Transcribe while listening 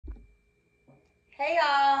Hey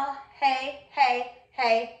y'all,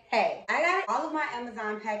 hey. I got all of my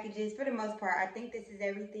Amazon packages for the most part. I think this is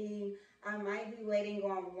everything. I might be waiting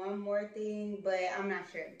on one more thing, but I'm not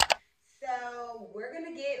sure. So we're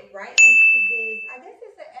gonna get right into this. I guess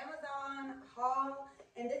it's an Amazon haul,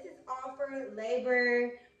 and this is all for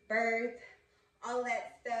labor, birth, all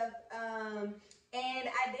that stuff. And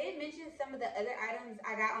I did mention some of the other items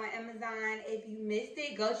I got on Amazon. If you missed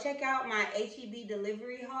it, go check out my HEB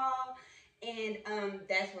delivery haul, and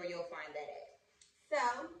that's where you'll find that at. So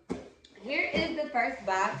here is the first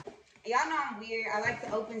box. Y'all know I'm weird. I like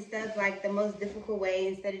to open stuff like the most difficult way.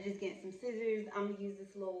 Instead of just getting some scissors, I'm gonna use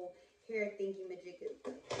this little hair thingy majigga.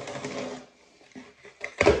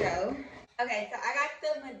 So, okay, so I got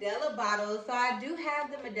the Medela bottle. So I do have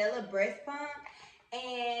the Medela breast pump,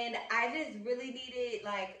 and I just really needed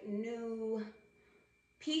like new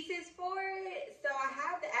pieces for it. So I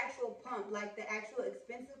have the actual pump, like the actual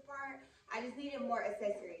expensive part. I just needed more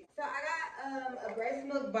accessories. So I got a breast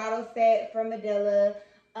milk bottle set from Medela.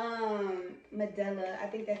 Medela, I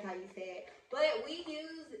think that's how you say it. But we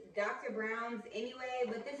use Dr. Brown's anyway,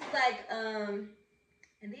 but this is like, and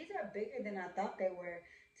these are bigger than I thought they were,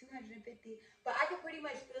 250. But I can pretty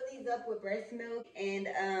much fill these up with breast milk and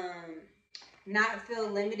not feel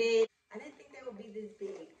limited. I didn't think they would be this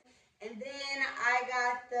big. And then I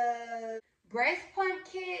got the breast pump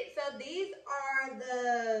kit. So these are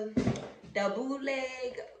the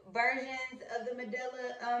bootleg versions of the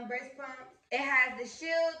Medela breast pumps. It has the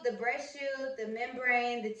shield, the breast shield, the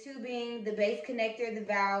membrane, the tubing, the base connector, the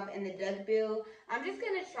valve, and the duct bill. I'm just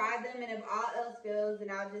gonna try them, and if all else fails, then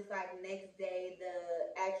I'll just like next day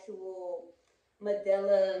the actual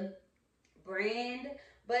Medela brand.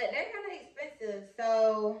 But they're kind of expensive,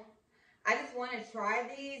 so I just want to try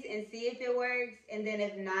these and see if it works, and then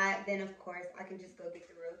if not, then of course I can just go get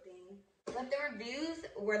the real thing. But the reviews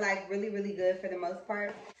were like really good for the most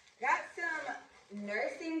part. Got some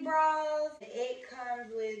nursing bras. It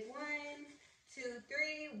comes with 1, 2,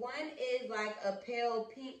 3. One is like a pale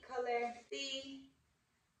pink color. See,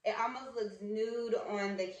 it almost looks nude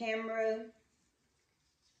on the camera.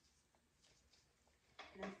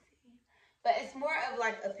 But it's more of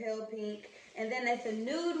like a pale pink. And then there's a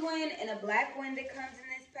nude one and a black one that comes in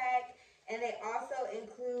this pack. And they also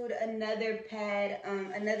include another pad,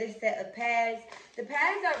 another set of pads. The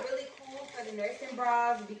pads are really cool for the nursing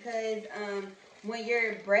bras because when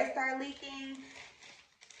your breasts are leaking,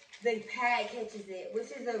 the pad catches it,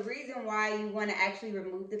 which is a reason why you want to actually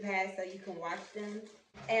remove the pads so you can wash them.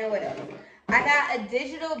 And what else? I got a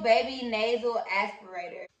digital baby nasal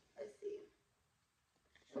aspirator.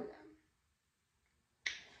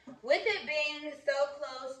 With it being so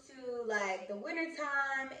close to like the winter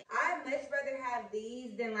time, I'd much rather have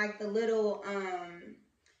these than like the little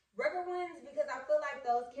rubber ones, because I feel like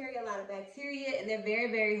those carry a lot of bacteria and they're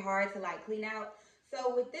very hard to like clean out.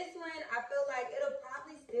 So with this one, I feel like it'll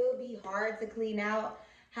probably still be hard to clean out.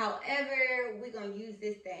 However, we're gonna use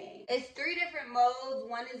this thing. It's 3 different modes.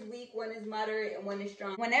 One is weak, one is moderate, and one is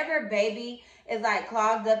strong. Whenever baby is like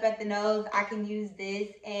clogged up at the nose, I can use this.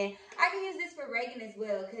 And I can use this for Reagan as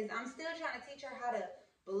well, because I'm still trying to teach her how to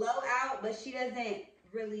blow out, but she doesn't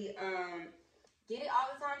really get it all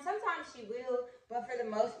the time. Sometimes she will, but for the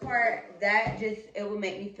most part, it will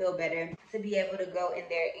make me feel better to be able to go in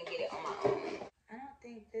there and get it on my own. I don't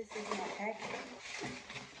think this is my package.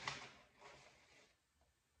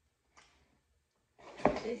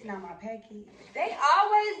 It's not my package. They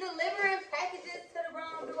always delivering packages to the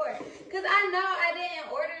wrong door. Because I know I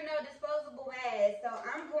didn't order no disposable bags. So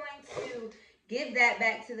I'm going to give that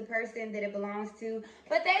back to the person that it belongs to.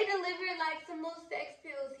 But they delivered like some little sex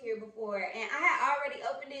pills here before. And I had already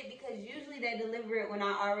opened it because usually they deliver it when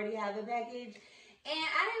I already have a package. And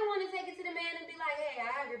I didn't want to take it to the man and be like, hey,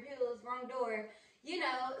 I have your pills, wrong door. You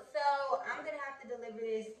know, so I'm going to have to deliver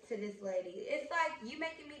this to this lady. It's like you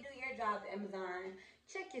making me do your job, Amazon.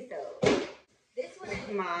 Check yourself. This one is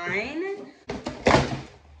mine.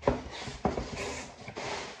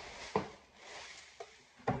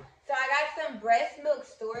 So I got some breast milk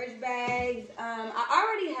storage bags. I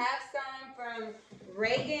already have some from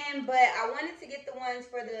Reagan, but I wanted to get the ones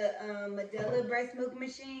for the Medela breast milk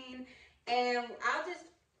machine. And I'll just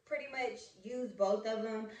pretty much use both of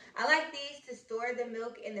them. I like these to store the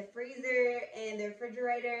milk in the freezer and the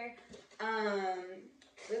refrigerator.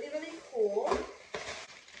 Really cool.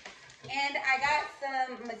 And I got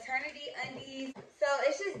some maternity undies. So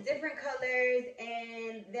it's just different colors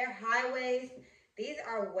and they're high waist. These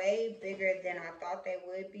are way bigger than I thought they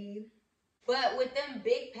would be. But with them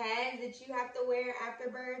big pads that you have to wear after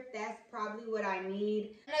birth, that's probably what I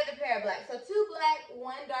need. Another pair of black. So 2 black,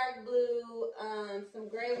 1 dark blue, some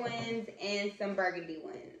gray ones, and some burgundy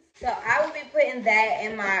ones. So I will be putting that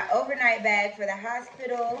in my overnight bag for the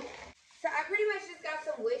hospital. So I pretty much just got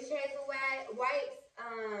some witch hazel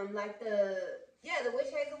wipes, like the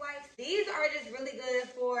witch hazel wipes. These are just really good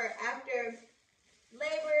for after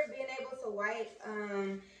labor, being able to wipe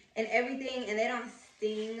and everything, and they don't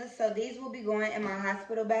sting. So these will be going in my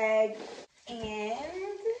hospital bag. And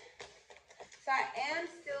so I am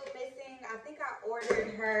still missing, I think I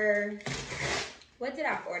ordered her, what did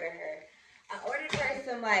I order her? I ordered her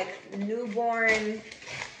some like newborn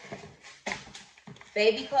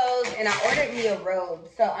baby clothes, and I ordered me a robe.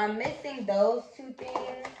 So I'm missing those 2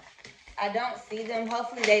 things. I don't see them.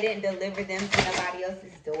 Hopefully they didn't deliver them to nobody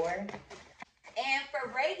else's door. And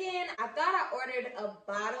for Reagan, I thought I ordered a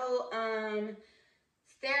bottle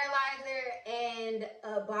sterilizer and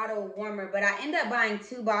a bottle warmer, but I ended up buying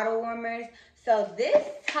 2 bottle warmers. So this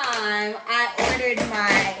time I ordered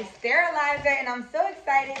my sterilizer, and I'm so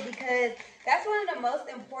excited because that's one of the most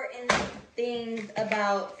important things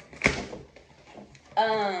about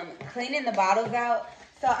cleaning the bottles out.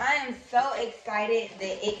 So I am so excited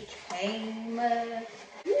that it came.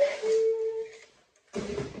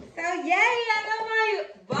 So yay, I got my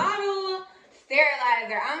bottle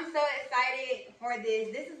sterilizer. I'm so excited for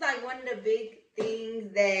this. This is like one of the big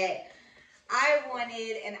things that I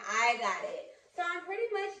wanted, and I got it. So I'm pretty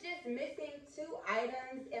much just missing 2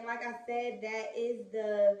 items, and like I said, that is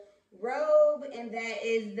the robe and that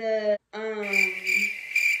is the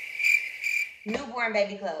newborn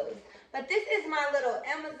baby clothes. But this is my little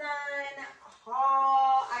Amazon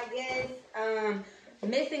haul, I guess.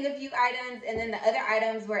 Missing a few items, and then the other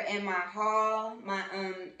items were in my haul, my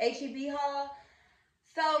HEB haul.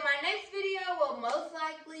 So my next video will most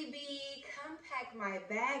likely be come pack my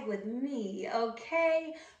bag with me,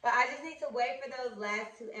 okay? But I just need to wait for those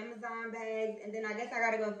last 2 Amazon bags, and then I guess I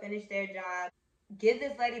gotta go finish their job. Give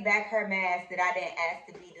this lady back her mask that I didn't ask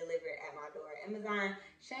to be delivered at my door. Amazon,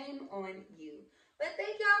 shame on you. But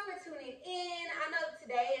thank y'all for tuning in. I know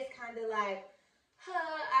today is kind of like,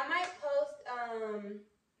 I might post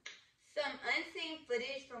some unseen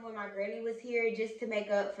footage from when my granny was here just to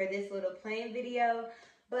make up for this little plane video.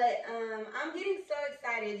 But I'm getting so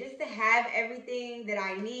excited just to have everything that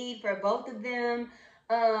I need for both of them.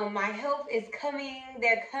 My help is coming.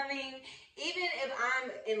 They're coming. Even if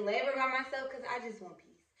I'm in labor by myself, because I just want peace.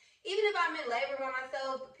 Even if I'm in labor by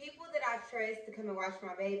myself, people that I trust to come and watch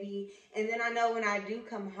my baby. And then I know when I do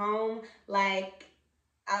come home, like,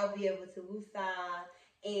 I'll be able to woosah,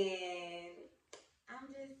 and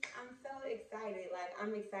I'm so excited. Like,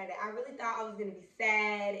 I'm excited. I really thought I was going to be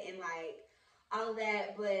sad and, like, all of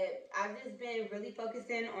that, but I've just been really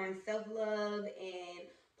focusing on self-love and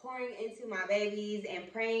pouring into my babies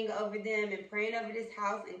and praying over them and praying over this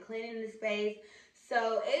house and cleaning the space.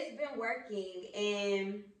 So it's been working,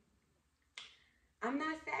 and I'm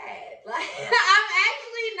not sad. Like, I'm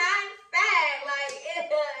actually not sad.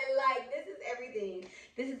 Like this is everything.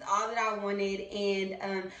 This is all that I wanted, and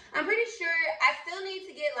I'm pretty sure I still need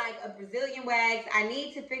to get like a Brazilian wax. I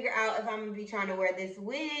need to figure out if I'm gonna be trying to wear this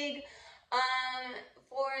wig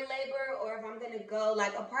for labor, or if I'm gonna go,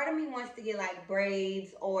 like, a part of me wants to get like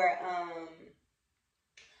braids or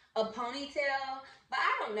a ponytail, but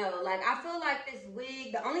I don't know. Like, I feel like this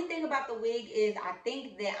wig, the only thing about the wig is I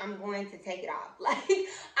think that I'm going to take it off. Like,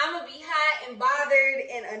 I'm gonna be hot and bothered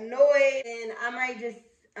and annoyed, and I might just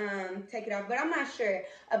take it off, but I'm not sure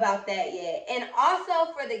about that yet. And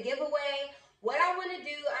also for the giveaway, what I want to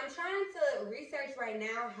do, I'm trying to research right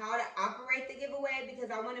now how to operate the giveaway, because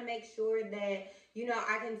I want to make sure that, you know,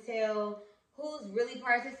 I can tell who's really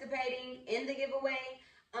participating in the giveaway.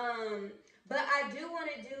 But I do want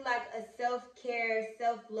to do like a self-care,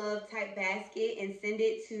 self-love type basket and send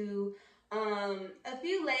it to a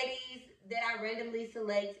few ladies that I randomly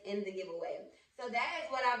select in the giveaway. So that is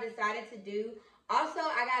what I've decided to do. Also,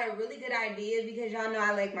 I got a really good idea, because y'all know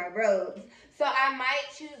I like my robes. So I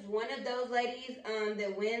might choose one of those ladies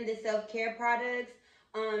that win the self-care products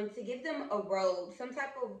to give them a robe, some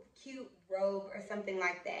type of cute robe or something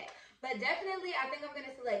like that. But definitely, I think I'm going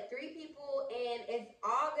to select 3 people, and it's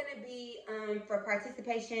all going to be for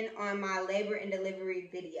participation on my labor and delivery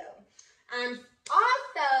video. I'm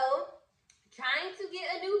also trying to get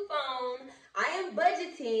a new phone. I am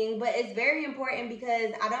budgeting, but it's very important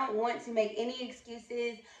because I don't want to make any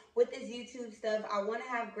excuses with this YouTube stuff. I want to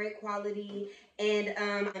have great quality, and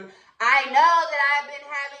I know that I've been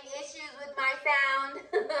having issues with my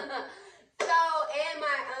sound. So, and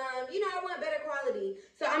my, you know, I want better quality.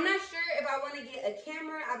 So I'm not sure if I want to get a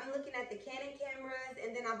camera. I've been looking at the Canon cameras,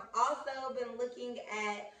 and then I've also been looking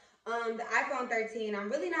at the iPhone 13. I'm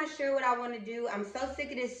really not sure what I want to do. I'm so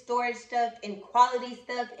sick of this storage stuff and quality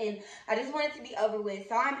stuff, and I just want it to be over with.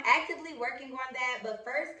 So I'm actively working on that, but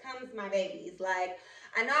first comes my babies. Like,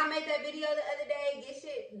 I know I made that video the other day, get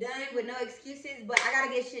shit done with no excuses, but I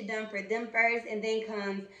gotta get shit done for them first, and then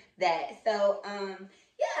comes that. So,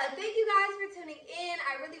 yeah, thank you guys for tuning in.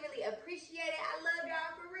 I really, really appreciate it. I love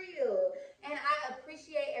y'all for real. And I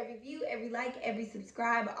appreciate every view, every like, every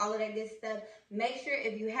subscribe, all of that good stuff. Make sure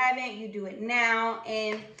if you haven't, you do it now.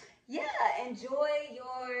 And yeah, enjoy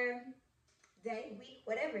your day, week,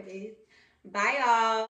 whatever it is. Bye, y'all.